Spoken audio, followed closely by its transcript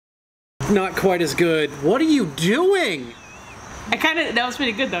not quite as good. What are you doing? That was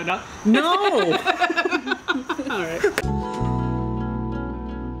pretty good though, no? No! Alright.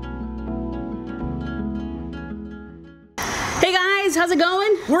 Hey guys, how's it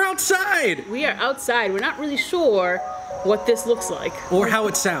going? We're outside! We are outside. We're not really sure what this looks like. Or how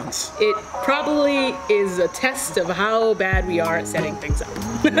it sounds. It probably is a test of how bad we are at setting things up.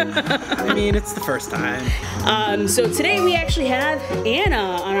 I mean, it's the first time. So today we actually have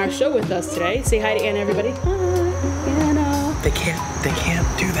Anna on our show with us today. Say hi to Anna, everybody. Hi, Anna. They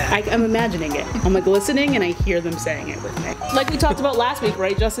can't do that. I'm imagining it. I'm like listening and I hear them saying it with me. Like we talked about last week,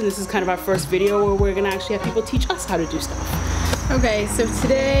 right, Justin? This is kind of our first video where we're gonna actually have people teach us how to do stuff. Okay, so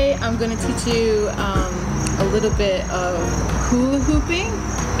today I'm gonna teach you a little bit of hula hooping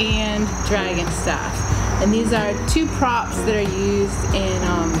and dragon staff. And these are two props that are used in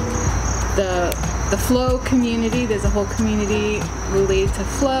the flow community. There's a whole community related to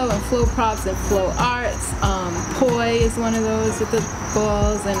flow and flow props and flow arts. Poi is one of those with the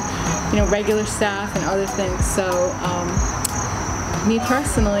balls, and regular staff and other things. So me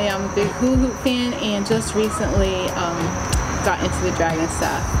personally, I'm a big hula hoop fan, and just recently got into the dragon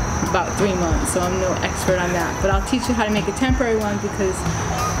staff about 3 months, so I'm no expert on that. But I'll teach you how to make a temporary one, because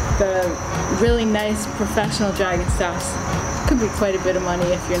the really nice professional dragon staffs could be quite a bit of money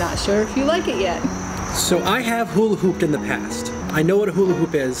if you're not sure if you like it yet. So I have hula hooped in the past. I know what a hula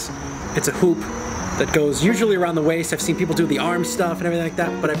hoop is. It's a hoop that goes usually around the waist. I've seen people do the arm stuff and everything like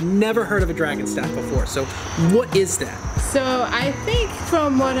that, but I've never heard of a dragon staff before. So what is that? So I think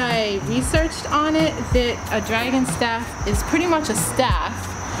from what I researched on it, that a dragon staff is pretty much a staff,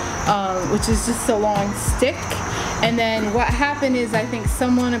 which is just a long stick. And then what happened is, I think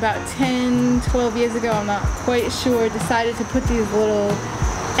someone about 10, 12 years ago, I'm not quite sure, decided to put these little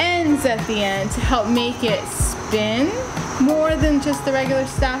ends at the end to help make it spin more than just the regular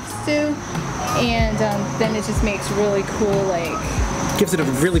staffs do. And then it just makes really cool, like, gives it a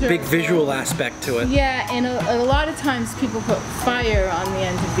really big visual aspect to it. Yeah, and a lot of times people put fire on the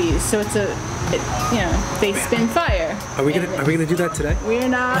end of these, so they spin fire. Are we gonna do that today? We're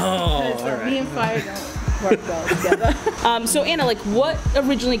not, because all right. me and fire don't work well together. So Anna, like, what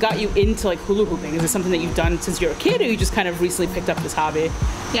originally got you into like hula hooping? Is it something that you've done since you were a kid, or you just kind of recently picked up this hobby?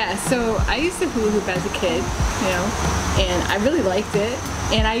 Yeah, so I used to hula hoop as a kid, and I really liked it.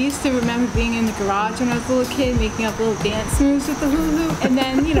 And I used to remember being in the garage when I was a little kid, making up little dance moves with the hula hoop. And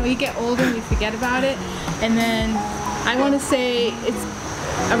then, you get older and you forget about it. And then I want to say it's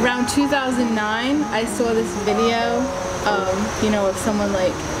around 2009, I saw this video of someone,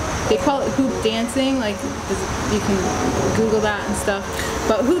 like, they call it hoop dancing, like you can Google that and stuff.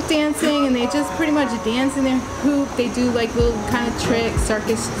 But hoop dancing, and they just pretty much dance in their hoop. They do like little kind of tricks,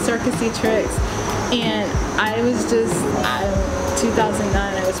 circusy tricks. And I was just, 2009,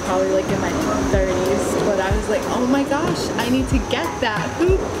 I was probably like in my 30s, but I was like, oh my gosh, I need to get that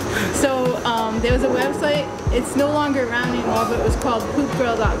hoop. So there was a website, it's no longer around anymore, but it was called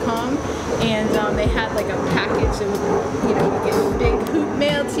hoopgirl.com, and they had like a package that would, you get a big hoop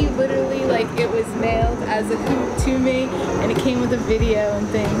mailed to you, literally, like it was mailed as a hoop to me, and it came with a video and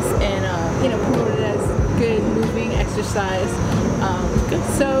things, and promoted it as good moving exercise.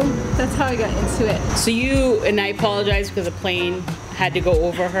 So that's how I got into it. So and I apologize because the plane had to go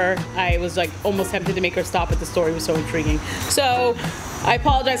over her. I was like almost tempted to make her stop, but the story was so intriguing. So I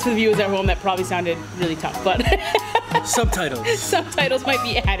apologize for the viewers at home. That probably sounded really tough, but subtitles might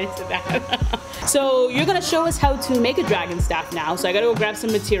be added to that. So you're gonna show us how to make a dragon staff now. So I gotta go grab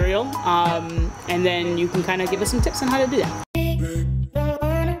some material, and then you can kind of give us some tips on how to do that.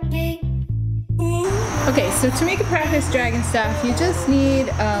 Okay, so to make a practice dragon staff, you just need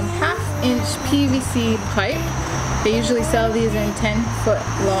half-inch PVC pipe. They usually sell these in 10-foot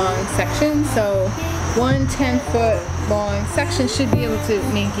long sections, so one 10-foot long section should be able to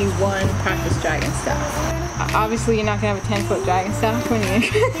make you one practice dragon staff. Obviously, you're not gonna have a 10-foot dragon staff when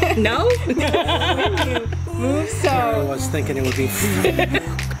you No. when you move. So I was thinking it would be.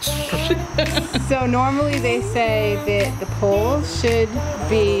 So normally they say that the pole should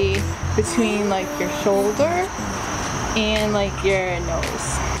be between like your shoulder and like your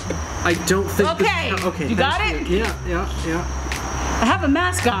nose. I don't think. Okay. Okay. You got it? Yeah. I have a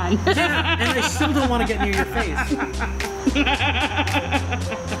mask on. Yeah, and I still don't want to get near your face.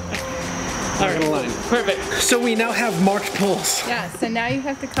 Alright, perfect. So we now have marked poles. Yeah, so now you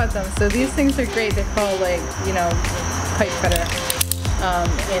have to cut them. So these things are great. They're called like, pipe cutter.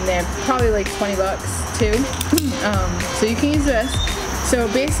 And they're probably like 20 bucks too. So you can use this. So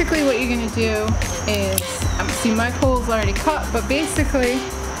basically what you're gonna do is, see my pole's already cut, but basically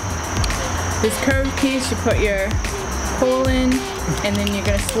this curved piece, you put your pole in, and then you're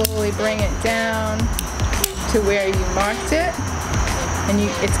gonna slowly bring it down to where you marked it. And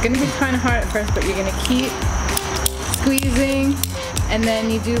it's gonna be kind of hard at first, but you're gonna keep squeezing, and then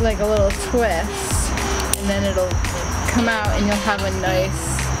you do like a little twist, and then it'll come out, and you'll have a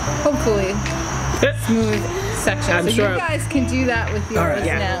nice, hopefully, smooth section. I'm so sure. you guys can do that with yours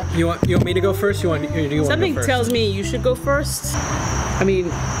now. You want me to go first? Something tells me you should go first. I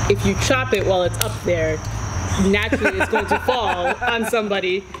mean, if you chop it while it's up there, naturally it's going to fall on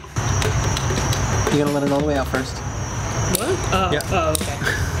somebody. You gotta let it all the way out first. What? Oh, Yeah. oh okay.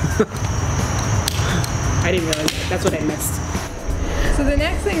 I didn't realize that. That's what I missed. So the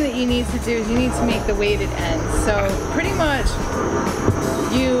next thing that you need to do is you need to make the weighted ends. So pretty much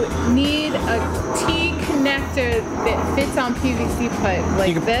you need a T connector that fits on PVC pipe like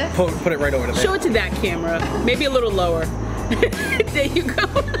You can this. put it right over there. Show it to that camera. Maybe a little lower. There you go.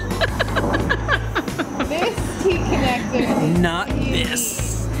 This T connector is Not PVC.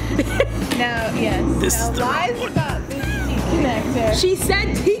 this. Now, yes. This now, is the Liza wrong one. got this T connector. She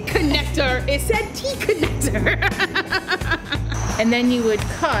said T connector. It said T connector. And then you would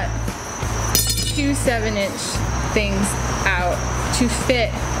cut 2 7-inch things out to fit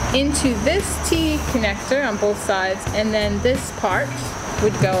into this T connector on both sides, and then this part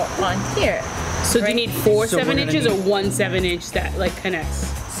would go on here. So do you need 4 So we're 7 gonna inches or need- 1 7-inch that like connects?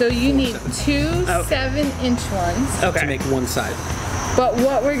 So you need 2 Okay. 7-inch ones. To Okay. make one side. But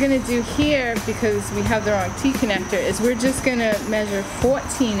what we're gonna do here, because we have the wrong T connector, is we're just gonna measure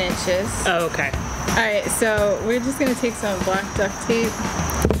 14 inches. Oh, okay. All right, so we're just gonna take some black duct tape.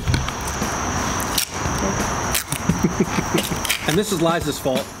 And this is Liza's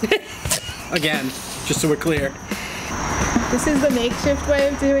fault. Again, just so we're clear. This is the makeshift way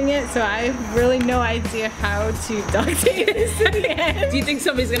of doing it, so I have really no idea how to duct tape this to the end. Do you think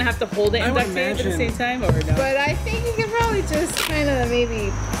somebody's gonna have to hold it I and would duct tape at the imagine. same time, or no? But I think you could probably just kind of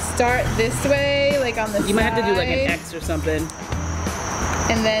maybe start this way, like on the side. You might have to do like an X or something.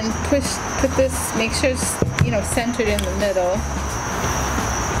 And then put this, make sure it's, centered in the middle.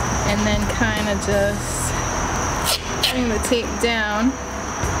 And then kind of just bring the tape down.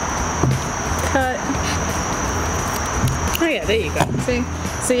 Cut. Oh yeah, there you go. See?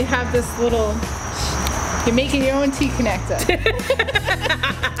 So you have this little, you're making your own T connector.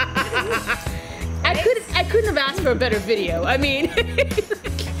 I couldn't have asked for a better video. I mean,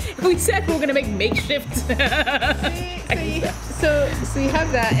 we said we were gonna make makeshift. So you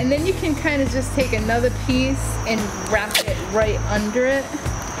have that, and then you can kind of just take another piece and wrap it right under it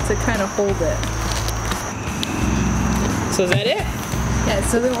to kind of hold it. So is that it? Yeah,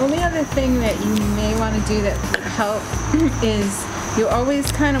 so the only other thing that you may want to do that would help is you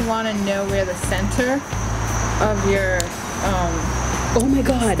always kind of want to know where the center of your Oh my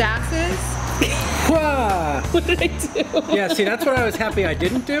god. staff is. Wah! What did I do? Yeah, see, that's what I was happy I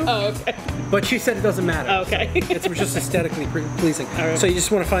didn't do. Oh, okay. But she said it doesn't matter. Okay. It was just aesthetically pleasing. right. So you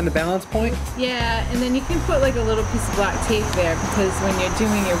just want to find the balance point? Yeah, and then you can put like a little piece of black tape there, because when you're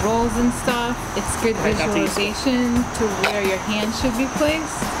doing your rolls and stuff, it's good Right, that's useful. visualization to where your hand should be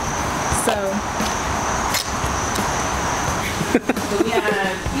placed. So We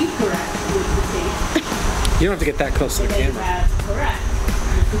have incorrect with the tape. You don't have to get that close to the Then you camera. have correct.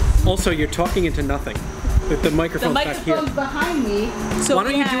 Also, you're talking into nothing. The The microphone's back here. microphone's behind me. So Why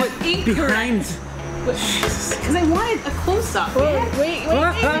don't we you do have it incorrect. behind? Because I wanted a close up. wait.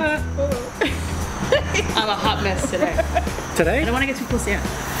 I'm a hot mess today. I Today? don't want to get too close. Yeah.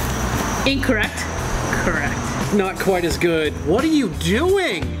 Incorrect. Correct. Not quite as good. What are you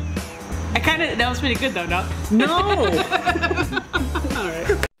doing? That was pretty good though, no? No! Alright.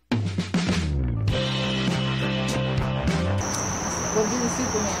 We'll do the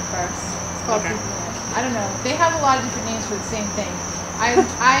Superman first. It's called Okay. Superman. I don't know. They have a lot of different names for the same thing.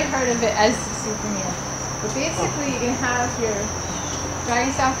 I heard of it as Superman. But basically, you're gonna have your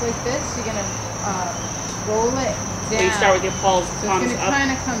dragon staff like this. You're gonna roll it So down. you start with your palms So it's gonna up.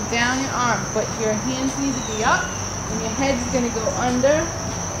 kind of come down your arm, but your hands need to be up, and your head's gonna go under,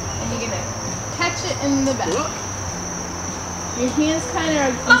 and you're gonna catch it in the back. Your hands kind of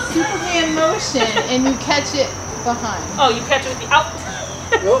are in Superman motion, and you catch it behind. Oh, you catch it with the out.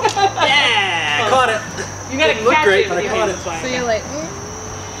 Yeah! I caught it. You gotta Didn't look catch great, it but with I your caught hands. it. Fine. So you're like,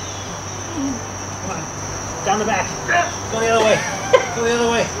 Down the back. Go the other way. Go the other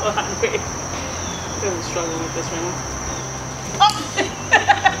way. Oh, I'm really struggling with this right now.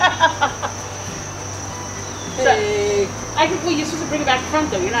 Hey. Well, you're supposed to bring it back front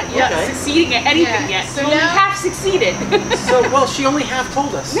though. You're not Okay. succeeding at anything Yeah, yet. so you only now- half succeeded. So, well, she only half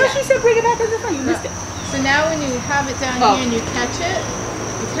told us. No, she said bring it back to the front. You missed it. so now when you have it down Oh. here and you catch it,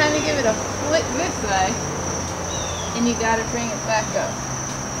 you kind of give it a flick this way, and and you gotta bring it back up.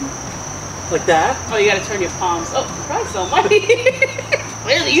 Like that? Oh, you gotta turn your palms. Oh, Christ almighty.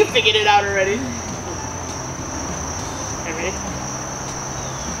 Clearly you figured it out already. Okay, ready?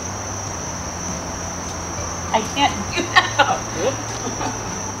 I can't do that.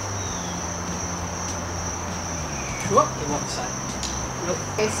 Whoop, and left side. Nope.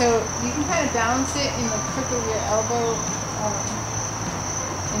 Okay, so you can kind of balance it in the crook of your elbow,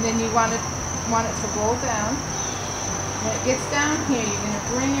 and then you want it to roll down. When it gets down here, you're going to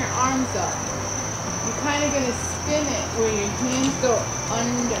bring your arms up. You're kind of going to spin it where your hands go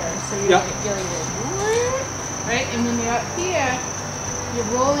under, so you're like, right? And when you're up here, you're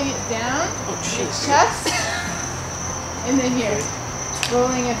rolling it down, Oh, jeez. chest, and then you're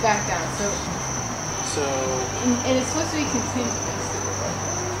rolling it back down. So. And it's supposed to be continuous.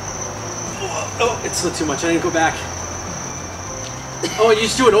 Oh, it slid too much. I didn't go back. Oh, you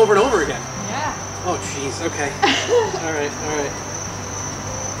just do it over and over again. Yeah. Oh, jeez. Okay. All right. All right.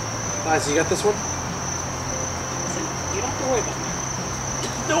 Liza, you got this one? Listen, you don't have to worry about me.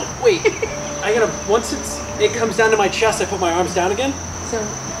 No, wait. I gotta. Once it comes down to my chest, I put my arms down again. So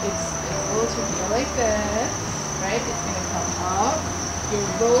it's a little tricky. Go like this, right? It's gonna come up. You're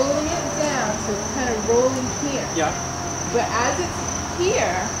rolling it down, so it's kind of rolling here. Yeah. But as it's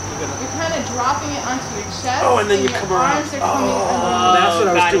here, you're kind of dropping it onto your chest. Oh, and then you your come around. arms are coming Oh, that's what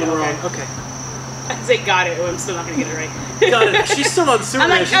I was got it, doing wrong. okay. Okay. I say got it. Oh, I'm still not gonna get it right. Got it. She's still on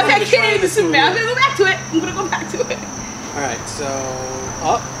Superman. I'm like, She's not okay, I even trying can't even this Superman. I'm movie. gonna go back to it. I'm gonna go back to it. All right. So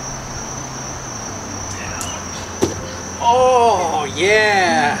up. Oh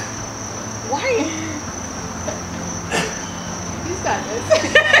yeah. Why? He's got this.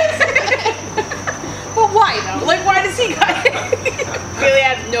 But why though? Like, why does he got it? Really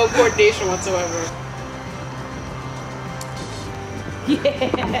have no coordination whatsoever.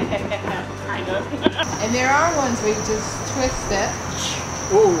 Yeah, kind of. And there are ones where you just twist it.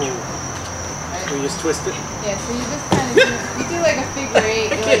 Ooh. Right? We just twist it. Yeah, so you just kind of you do like a figure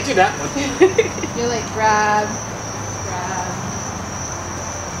eight. I can't do that one. You're like grab.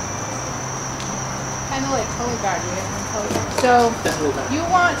 Kind of like color guard. So you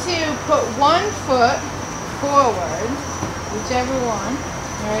want to put one foot forward, whichever one,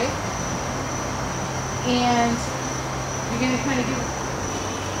 right? And you're going to kind of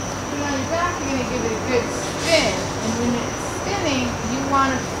put it on your back, you're going to give it a good spin. And when it's spinning, you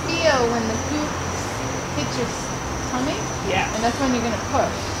want to feel when the hoop hits your tummy. Yeah. And that's when you're going to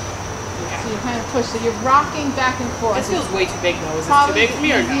push. Yeah. So you kind of push. So you're rocking back and forth. This feels way too big though. Is this too Probably big for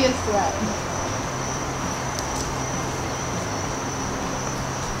me or the no? easiest way.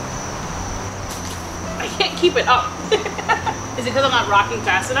 I can't keep it up. Is it because I'm not rocking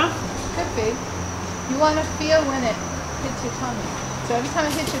fast enough? Could be. You want to feel when it hits your tummy. So every time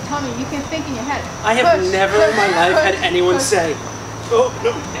it hits your tummy, you can think in your head. I have push, never in my push, life had push, anyone push. say, "Oh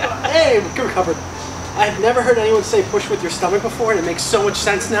no, hey, we're covered." I've never heard anyone say "push with your stomach" before, and it makes so much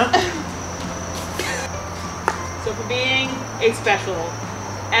sense now. So for being a special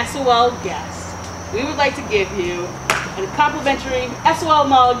SOL guest, we would like to give you a complimentary SOL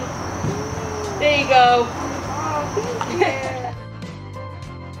mug. There you go.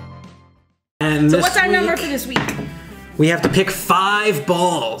 And So this what's our number week, for this week? We have to pick 5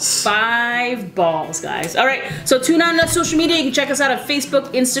 balls. 5 balls, guys. All right, so tune on to social media. You can check us out on Facebook,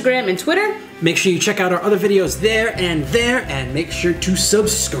 Instagram, and Twitter. Make sure you check out our other videos there, and make sure to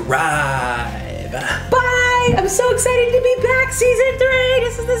subscribe. Bye! I'm so excited to be back, season 3.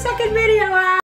 This is the second video out.